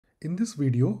In this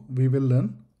video, we will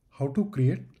learn how to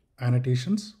create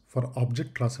annotations for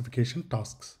object classification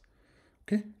tasks.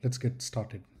 Okay, let's get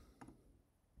started.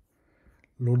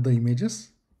 Load the images.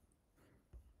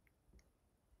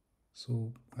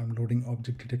 So I'm loading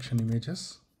object detection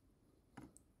images.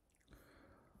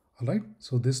 Alright,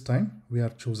 so this time we are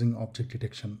choosing object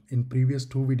detection. In previous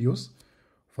two videos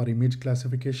for image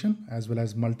classification as well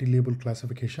as multi-label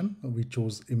classification, we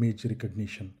chose image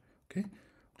recognition. Okay,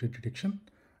 object detection.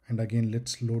 And again,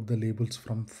 let's load the labels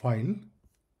from file.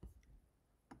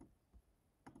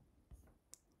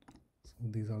 So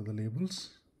these are the labels.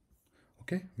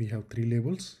 Okay, we have 3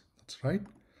 labels. That's right.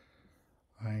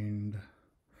 And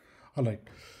all right.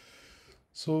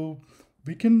 So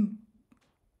we can,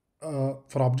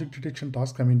 for object detection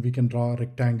task, we can draw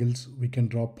rectangles, we can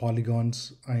draw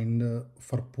polygons, and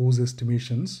for pose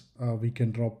estimations, we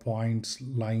can draw points,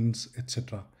 lines,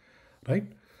 etc.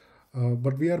 Right?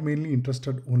 But we are mainly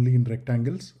interested only in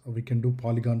rectangles. We can do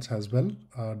polygons as well,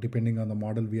 depending on the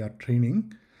model we are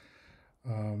training.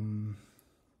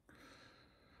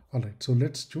 All right, so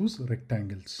let's choose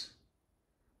rectangles.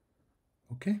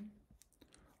 Okay.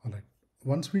 All right.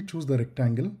 Once we choose the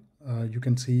rectangle, you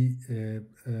can see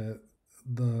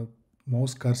the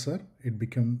mouse cursor, it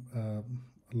become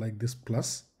like this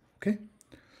plus. Okay.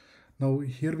 Now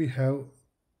here we have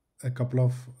a couple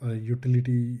of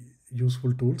utility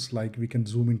useful tools, like we can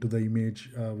zoom into the image,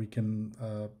 we can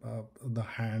the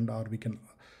hand, or we can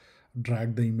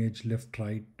drag the image left,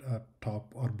 right,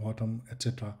 top or bottom,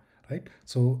 etc. Right?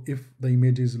 So if the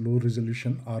image is low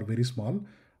resolution or very small,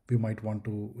 we might want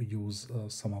to use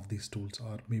some of these tools,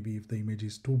 or maybe if the image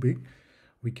is too big,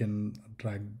 we can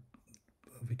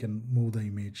move the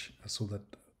image so that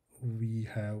we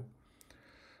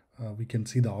can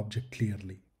see the object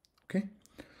clearly. Okay.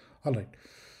 All right,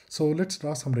 so let's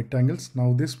draw some rectangles.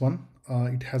 Now this one,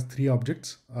 it has 3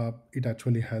 objects. It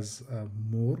actually has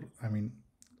more.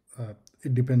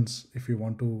 It depends if you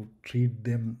want to treat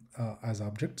them as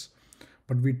objects,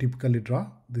 but we typically draw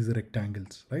these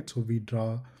rectangles, right? So we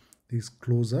draw these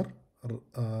closer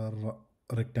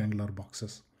rectangular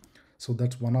boxes. So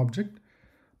that's one object.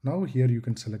 Now here you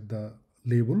can select the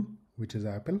label, which is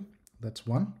apple. That's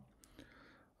one.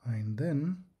 And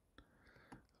then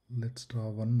let's draw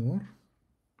one more.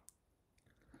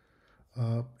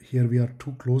 Here we are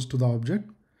too close to the object,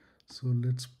 so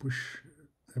let's push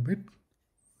a bit.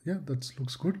 Yeah, that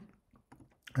looks good.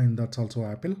 And that's also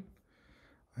apple.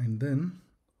 And then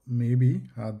maybe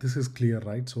this is clear,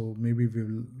 right? So maybe we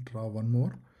will draw one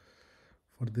more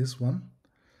for this one.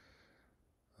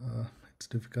 It's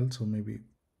difficult, so maybe,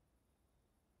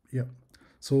 yeah.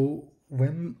 So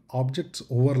when objects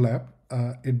overlap,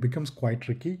 it becomes quite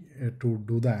tricky to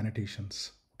do the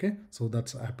annotations. Okay, so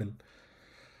that's apple.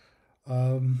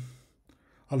 All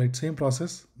right, same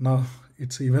process. Now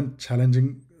it's even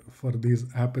challenging for these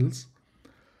apples.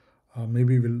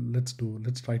 Maybe let's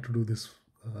try to do this.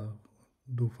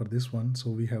 Do for this one. So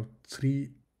we have 3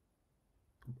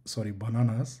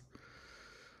 bananas.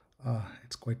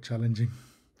 It's quite challenging.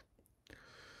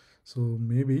 So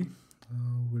maybe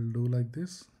we'll do like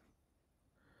this.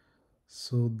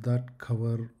 So that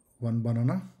cover 1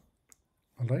 banana.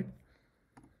 All right.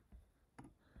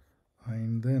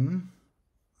 And then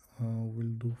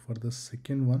we'll do for the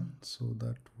second one. So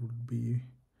that would be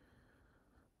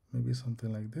maybe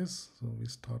something like this. So we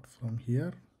start from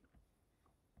here.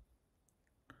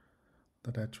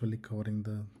 That actually covering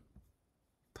the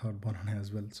 3rd banana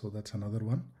as well. So that's another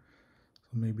one. So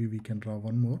maybe we can draw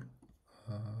one more.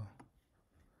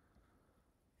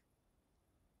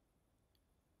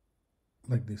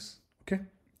 Like this. Okay.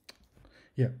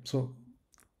 Yeah. So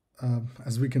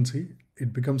as we can see,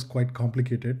 it becomes quite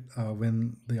complicated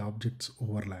when the objects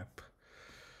overlap.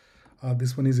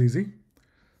 This one is easy.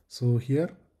 So here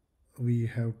we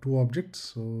have 2 objects.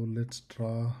 So let's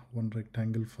draw one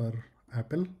rectangle for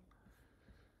apple.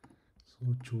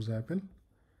 So choose apple.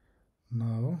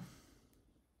 Now,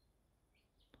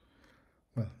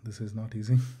 well, this is not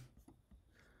easy.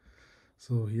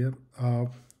 So here,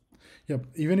 yeah,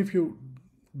 even if you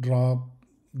draw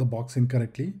the box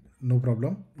incorrectly, no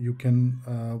problem. You can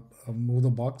move the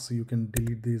box. So you can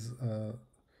delete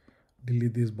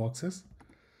these boxes.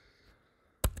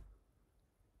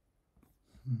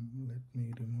 Let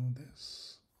me remove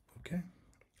this. Okay,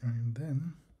 and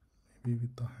then maybe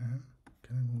with the hand,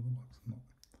 can I move the box? No.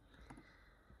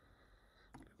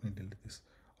 Let me delete this.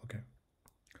 Okay.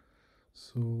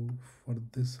 So for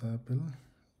this apple,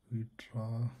 we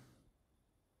draw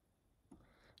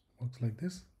box like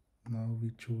this. Now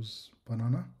we choose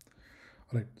banana.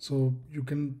 All right. So you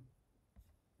can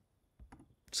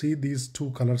see these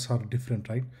two colors are different,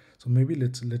 right? So maybe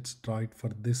let's try it for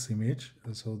this image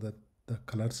so that the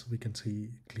colors we can see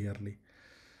clearly.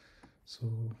 So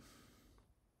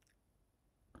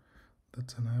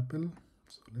that's an apple,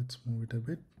 so let's move it a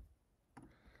bit.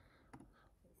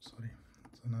 Sorry,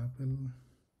 it's an apple.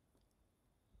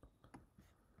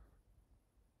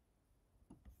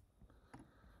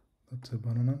 That's a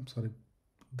banana. Sorry,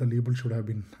 the label should have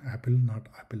been apple, not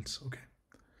apples. Okay.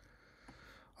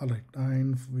 All right,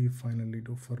 and we finally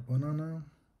do for banana.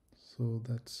 So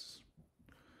that's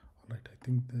all right. I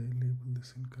think they labeled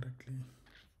this incorrectly.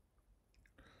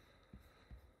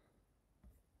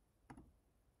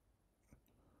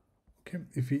 Okay,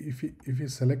 if we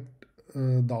select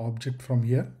the object from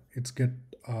here, it's get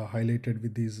highlighted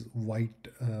with these white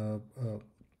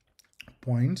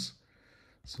points.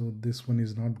 So this one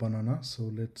is not banana, so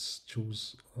let's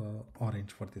choose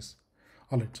orange for this.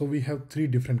 All right, so we have three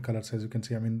different colors, as you can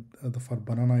see. I mean, for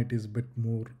banana it is a bit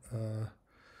more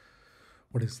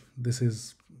this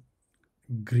is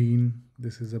green,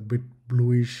 this is a bit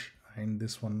bluish, and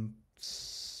this one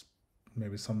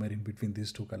maybe somewhere in between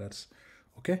these two colors.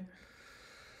 Okay.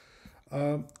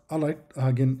 All right,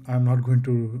 again, I'm not going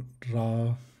to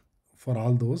draw for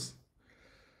all those.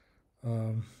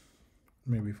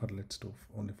 Maybe let's do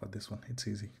only for this one, it's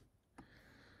easy.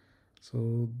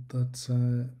 So that's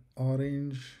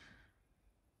orange,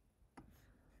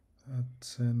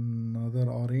 that's another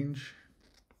orange.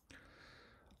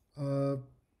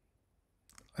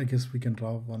 I guess we can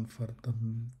draw one for the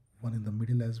one in the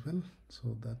middle as well,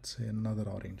 so that's another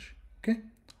orange. Okay.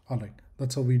 All right,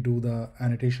 that's how we do the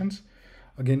annotations.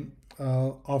 Again,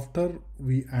 after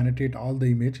we annotate all the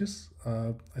images,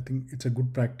 I think it's a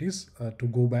good practice to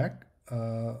go back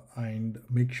and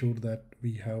make sure that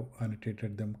we have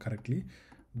annotated them correctly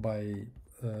by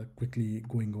quickly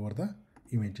going over the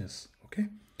images. Okay.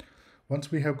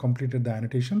 Once we have completed the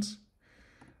annotations,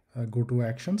 go to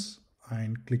actions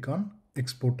and click on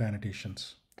export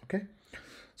annotations. Okay.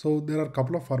 So there are a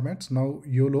couple of formats now.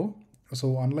 YOLO.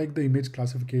 So unlike the image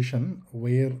classification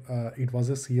where it was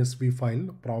a CSV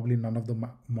file, probably none of the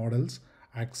models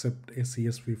accept a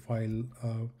CSV file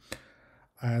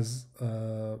as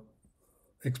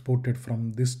exported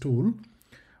from this tool.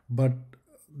 But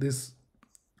this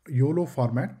YOLO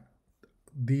format,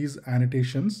 these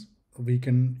annotations we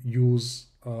can use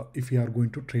if we are going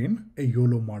to train a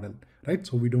YOLO model, right?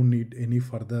 So we don't need any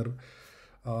further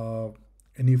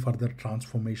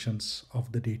transformations of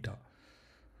the data.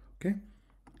 Okay,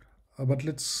 but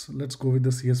let's go with the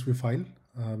CSV file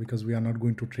because we are not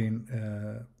going to train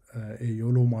a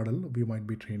YOLO model. We might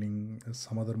be training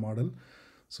some other model.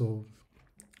 So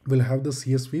we'll have the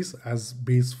CSVs as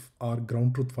base or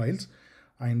ground truth files,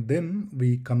 and then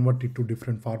we convert it to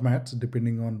different formats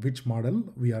depending on which model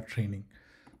we are training.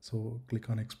 So click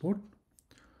on export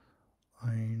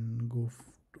and go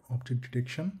to object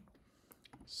detection,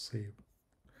 save.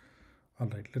 All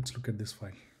right, let's look at this file.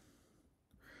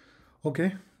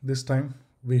 Okay, this time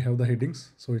we have the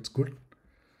headings, so it's good.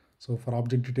 So for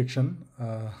object detection,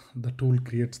 the tool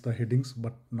creates the headings,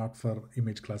 but not for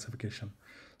image classification.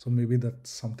 So maybe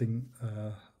that's something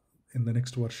in the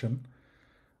next version,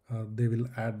 they will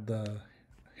add the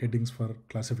headings for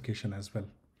classification as well.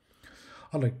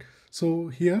 All right, so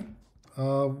here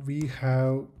we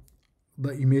have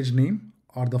the image name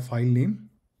or the file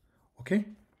name. Okay,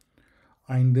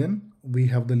 and then we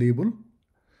have the label.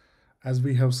 As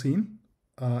we have seen,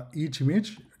 each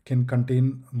image can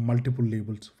contain multiple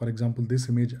labels. For example, this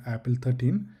image Apple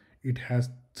 13, it has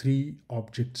 3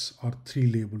 objects or 3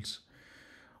 labels.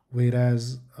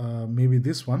 Whereas maybe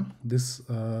this one, this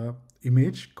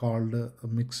image called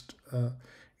mixed,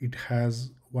 it has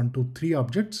 1, 2, 3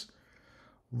 objects.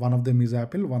 One of them is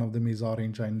apple, one of them is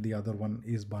orange, and the other one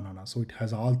is banana. So it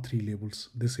has all 3 labels,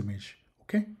 this image.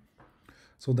 Okay,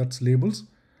 so that's labels.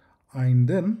 And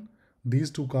then these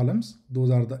 2 columns, those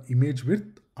are the image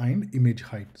width and image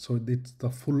height. So it's the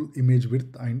full image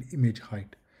width and image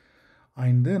height.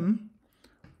 And then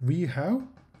we have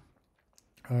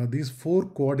these 4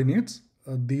 coordinates.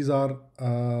 These are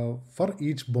for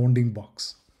each bounding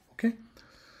box. Okay,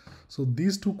 so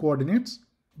these 2 coordinates,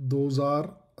 those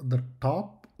are the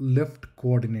top left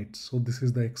coordinates. So this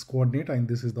is the x coordinate and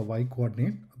this is the y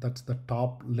coordinate. That's the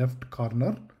top left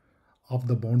corner of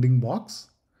the bounding box.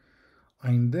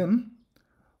 And then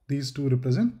these 2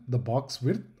 represent the box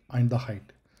width and the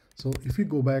height. So if we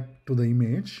go back to the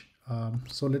image,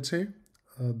 so let's say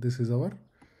this is our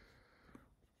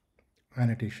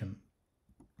annotation.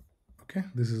 Okay,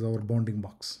 this is our bounding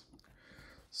box.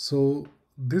 So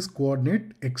this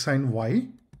coordinate x and y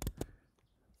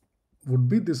would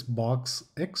be this box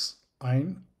x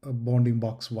and bounding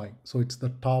box y. So it's the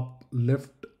top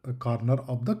left corner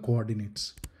of the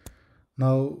coordinates.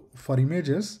 Now for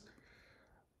images,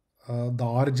 the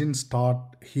origin start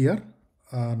here,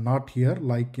 not here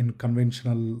like in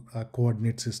conventional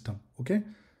coordinate system. Okay,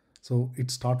 so it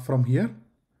start from here.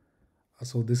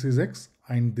 So this is x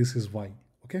and this is y.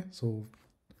 Okay, so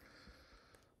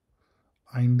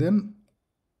and then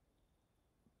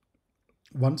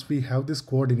once we have this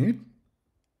coordinate,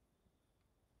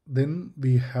 then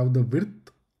we have the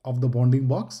width of the bounding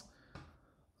box,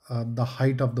 the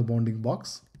height of the bounding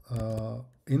box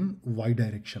in y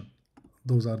direction.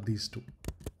 Those are these two.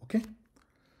 Okay,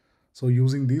 so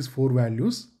using these four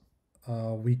values,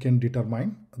 we can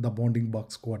determine the bounding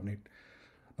box coordinate.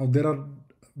 Now there are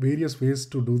various ways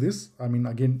to do this. I mean,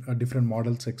 again, different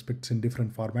models expects in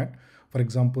different format. For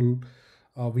example,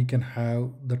 we can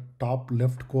have the top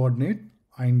left coordinate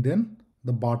and then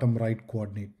the bottom right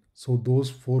coordinate. So those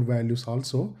four values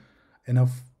also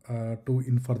enough to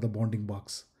infer the bounding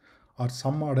box. Or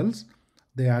some models,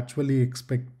 they actually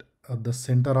expect the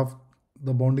center of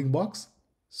the bounding box.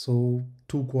 So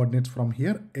two coordinates from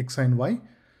here, x and y,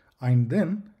 and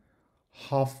then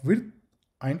half width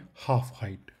and half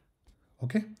height.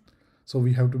 Okay, so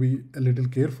we have to be a little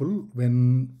careful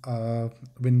when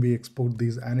we export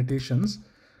these annotations,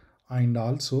 and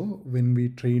also when we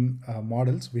train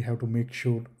models, we have to make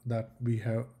sure that we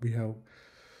have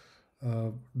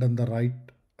done the right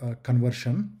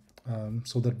conversion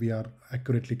so that we are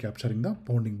accurately capturing the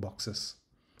bounding boxes.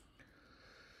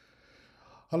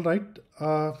 All right,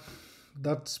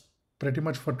 that's pretty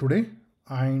much for today,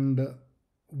 and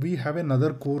we have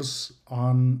another course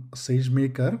on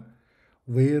SageMaker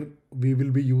where we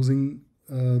will be using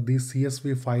these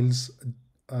CSV files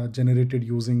generated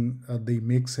using the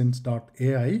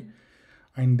makesense.ai,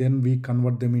 and then we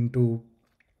convert them into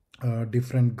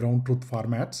different ground truth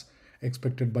formats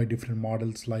expected by different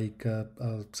models like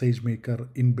SageMaker,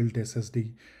 inbuilt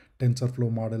SSD,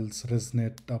 TensorFlow models,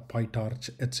 ResNet, PyTorch,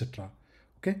 etc.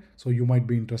 Okay, so you might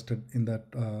be interested in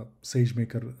that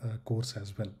SageMaker course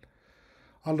as well.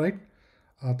 All right,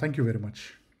 thank you very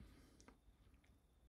much.